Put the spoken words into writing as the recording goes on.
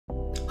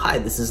Hi,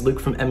 this is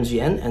Luke from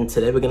MGN, and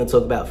today we're going to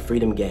talk about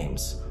Freedom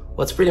Games.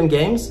 What's Freedom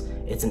Games?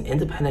 It's an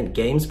independent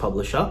games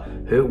publisher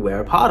who we're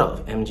a part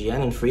of.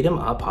 MGN and Freedom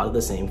are part of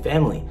the same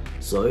family.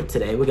 So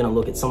today we're going to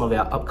look at some of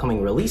our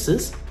upcoming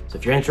releases. So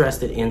if you're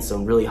interested in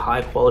some really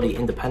high quality,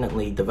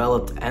 independently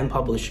developed and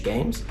published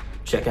games,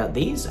 check out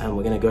these, and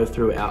we're going to go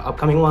through our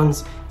upcoming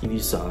ones, give you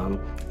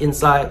some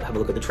insight, have a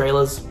look at the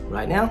trailers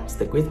right now.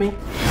 Stick with me.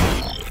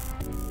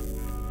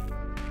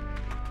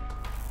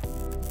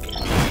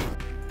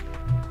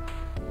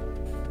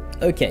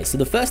 Okay, so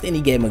the first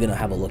indie game we're going to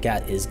have a look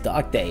at is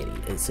Dark Deity.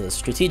 It's a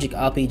strategic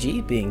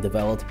RPG being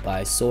developed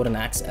by Sword and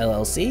Axe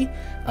LLC,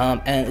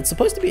 and it's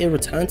supposed to be a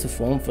return to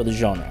form for the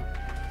genre.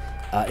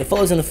 It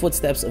follows in the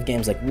footsteps of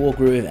games like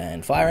Wargroove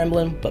and Fire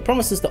Emblem, but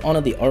promises to honor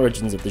the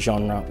origins of the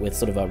genre with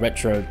sort of a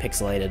retro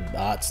pixelated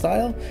art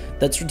style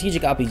that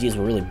strategic RPGs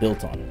were really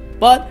built on.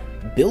 But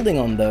building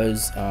on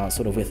those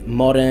sort of with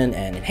modern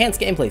and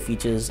enhanced gameplay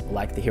features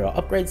like the hero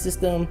upgrade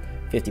system,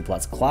 50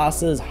 plus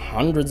classes,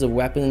 hundreds of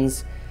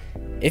weapons.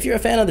 If you're a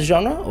fan of the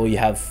genre, or you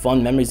have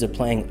fond memories of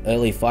playing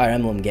early Fire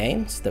Emblem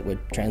games that were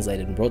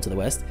translated and brought to the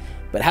West,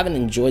 but haven't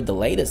enjoyed the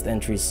latest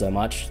entries so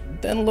much,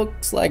 then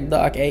looks like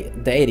Dark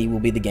Deity will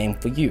be the game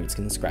for you. It's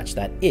going to scratch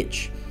that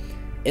itch.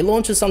 It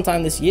launches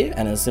sometime this year,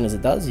 and as soon as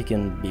it does, you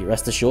can be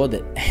rest assured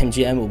that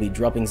MGN will be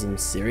dropping some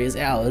serious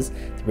hours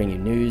to bring you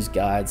news,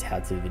 guides,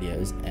 how-to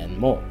videos, and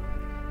more.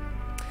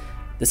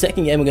 The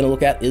second game we're going to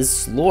look at is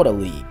Slaughter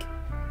League.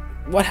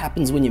 What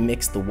happens when you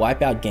mix the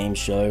Wipeout game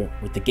show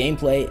with the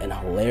gameplay and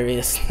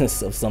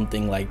hilariousness of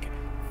something like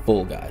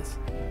Fall Guys?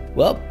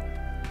 Well,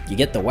 you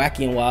get the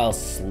wacky and wild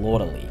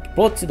Slaughter League,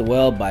 brought to the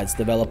world by its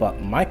developer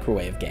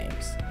Microwave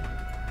Games.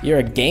 You're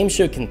a game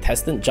show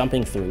contestant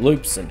jumping through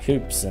loops and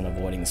hoops and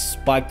avoiding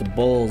spiked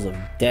balls of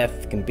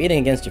death, competing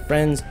against your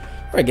friends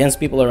or against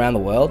people around the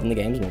world in the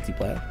game's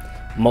multiplayer.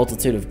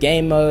 Multitude of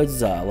game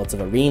modes, lots of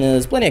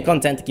arenas, plenty of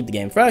content to keep the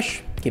game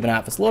fresh. Keep an eye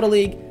out for Slaughter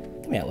League,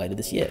 coming out later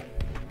this year.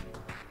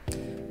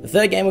 The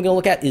third game we're going to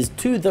look at is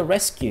To the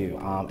Rescue,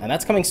 and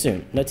that's coming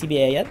soon. No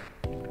TBA yet.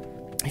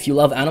 If you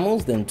love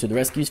animals, then To the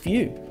Rescue is for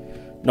you.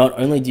 Not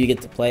only do you get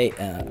to play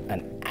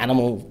an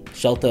animal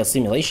shelter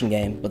simulation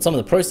game, but some of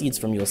the proceeds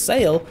from your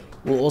sale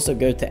will also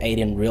go to aid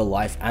in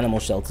real-life animal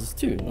shelters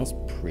too. That's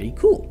pretty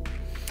cool.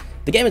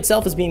 The game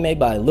itself is being made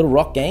by Little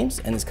Rock Games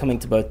and is coming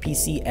to both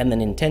PC and the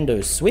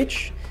Nintendo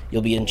Switch.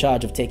 You'll be in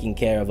charge of taking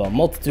care of a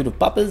multitude of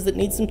puppies that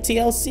need some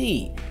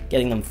TLC,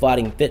 getting them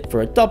fighting fit for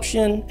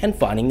adoption and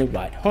finding the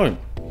right home.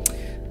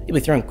 You'll be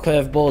throwing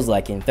curveballs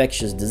like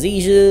infectious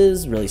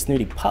diseases, really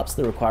snooty pups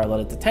that require a lot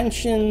of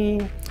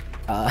attention.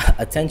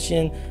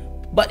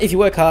 But if you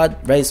work hard,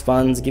 raise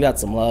funds, give out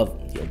some love,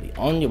 you'll be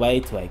on your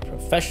way to a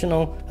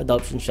professional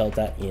adoption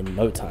shelter in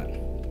no time.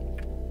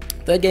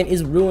 Third game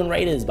is Ruin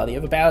Raiders by the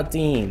Overpowered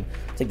team.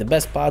 Take the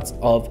best parts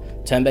of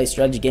turn-based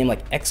strategy game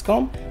like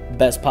XCOM,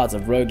 best parts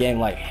of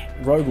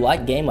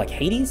roguelike game like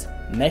Hades,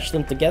 mesh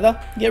them together,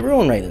 get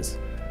Ruin Raiders.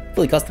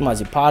 Fully customize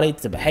your party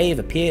to behave,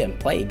 appear, and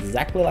play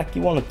exactly like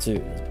you want it to.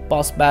 There's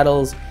boss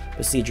battles,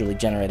 procedurally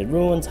generated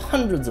ruins,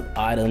 hundreds of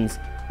items,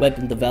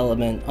 weapon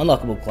development,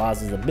 unlockable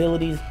classes,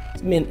 abilities.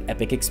 It's been an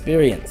epic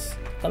experience.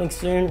 Coming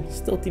soon,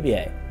 still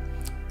TBA.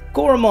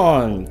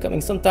 Coromon,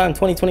 coming sometime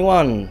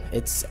 2021.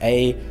 It's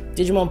a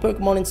Digimon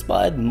Pokemon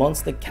inspired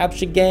monster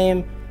capture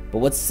game, but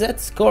what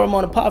sets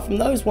Coromon apart from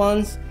those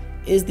ones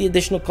is the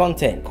additional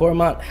content.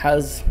 Coromon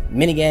has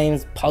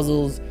minigames,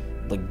 puzzles,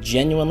 like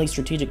genuinely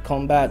strategic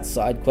combat,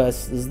 side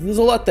quests. There's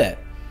a lot there.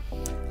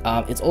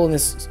 It's all in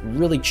this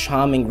really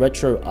charming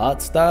retro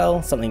art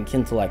style, something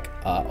akin to like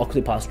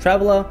Octopath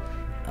Traveler.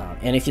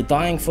 And if you're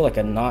dying for like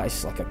a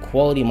nice, like a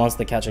quality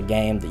monster catcher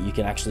game that you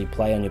can actually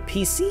play on your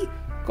PC,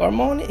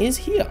 Coromon is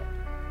here.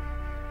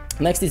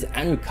 Next is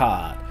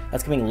Anucard.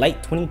 That's coming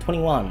late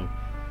 2021.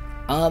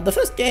 The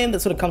first game that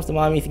sort of comes to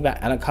mind when you think about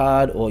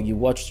Anucard or you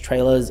watch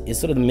trailers is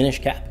sort of the Minish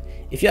Cap.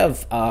 If you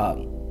have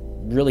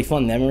really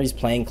fun memories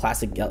playing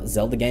classic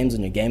Zelda games on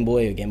your Game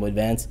Boy or Game Boy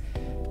Advance,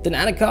 then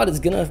Anucard is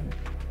gonna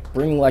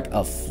bring like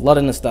a flood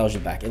of nostalgia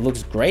back. It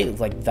looks great, it's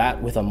like that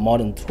with a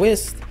modern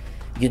twist.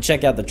 You can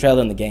check out the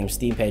trailer on the game's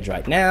Steam page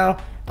right now,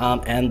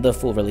 and the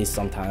full release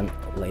sometime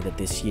later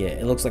this year.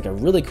 It looks like a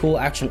really cool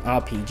action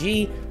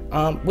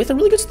RPG with a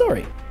really good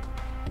story.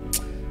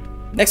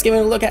 Next game we're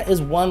gonna look at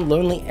is One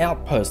Lonely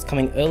Outpost,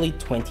 coming early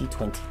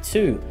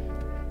 2022.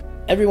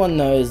 Everyone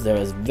knows there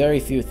is very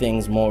few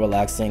things more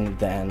relaxing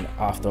than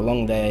after a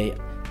long day,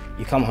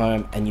 you come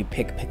home and you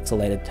pick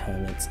pixelated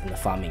turnips in the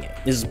farming game.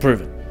 This is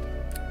proven.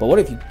 But what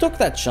if you took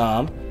that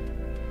charm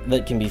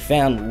that can be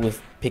found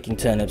with picking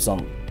turnips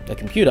on a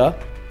computer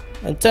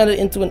and turned it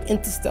into an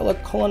interstellar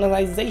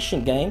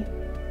colonization game?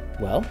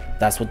 Well,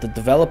 that's what the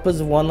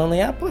developers of One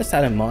Lonely Outpost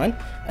had in mind,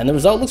 and the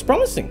result looks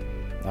promising.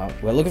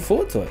 We're looking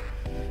forward to it.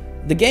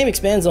 The game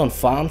expands on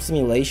farm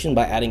simulation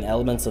by adding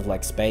elements of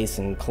like space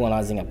and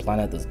colonizing a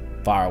planet that's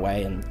far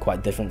away and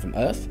quite different from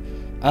Earth.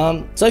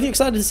 So if you're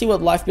excited to see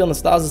what life beyond the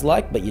stars is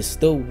like, but you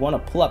still want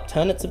to pull up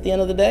turnips at the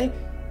end of the day,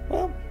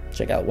 well,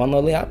 check out One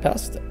Lonely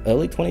Outpost,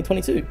 early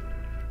 2022.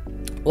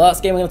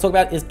 Last game we're going to talk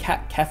about is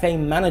Cat Cafe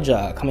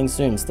Manager, coming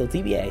soon, still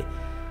TBA.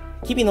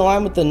 Keeping in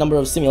line with the number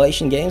of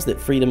simulation games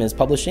that Freedom is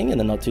publishing in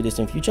the not too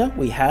distant future,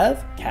 we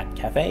have Cat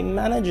Cafe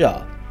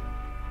Manager.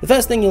 The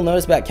first thing you'll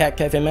notice about Cat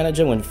Cafe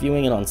Manager when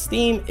viewing it on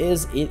Steam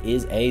is it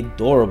is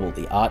adorable.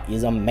 The art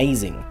is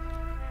amazing.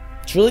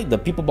 Truly, the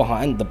people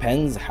behind the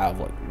pens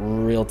have like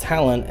real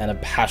talent and a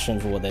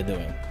passion for what they're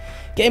doing.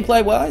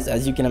 Gameplay wise,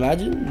 as you can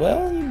imagine,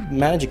 well, you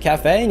manage a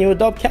cafe and you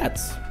adopt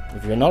cats.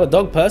 If you're not a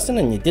dog person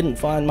and you didn't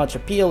find much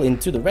appeal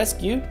into the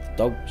rescue,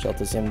 dog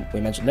shelter sim we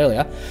mentioned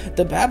earlier,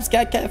 then perhaps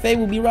Cat Cafe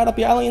will be right up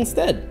your alley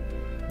instead.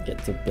 You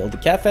get to build a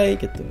cafe,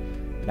 get to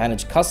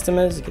manage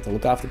customers, get to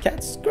look after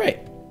cats, great.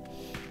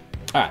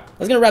 Alright,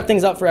 that's going to wrap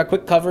things up for our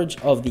quick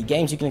coverage of the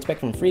games you can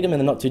expect from Freedom in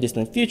the not too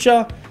distant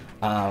future.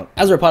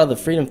 As we're a part of the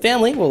Freedom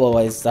family, we'll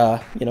always,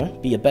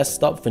 be your best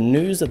stop for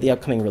news of the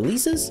upcoming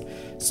releases.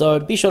 So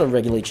be sure to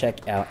regularly check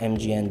our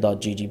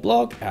mgn.gg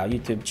blog, our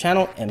YouTube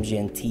channel,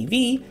 MGN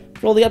TV,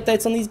 for all the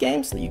updates on these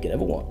games that you could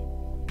ever want.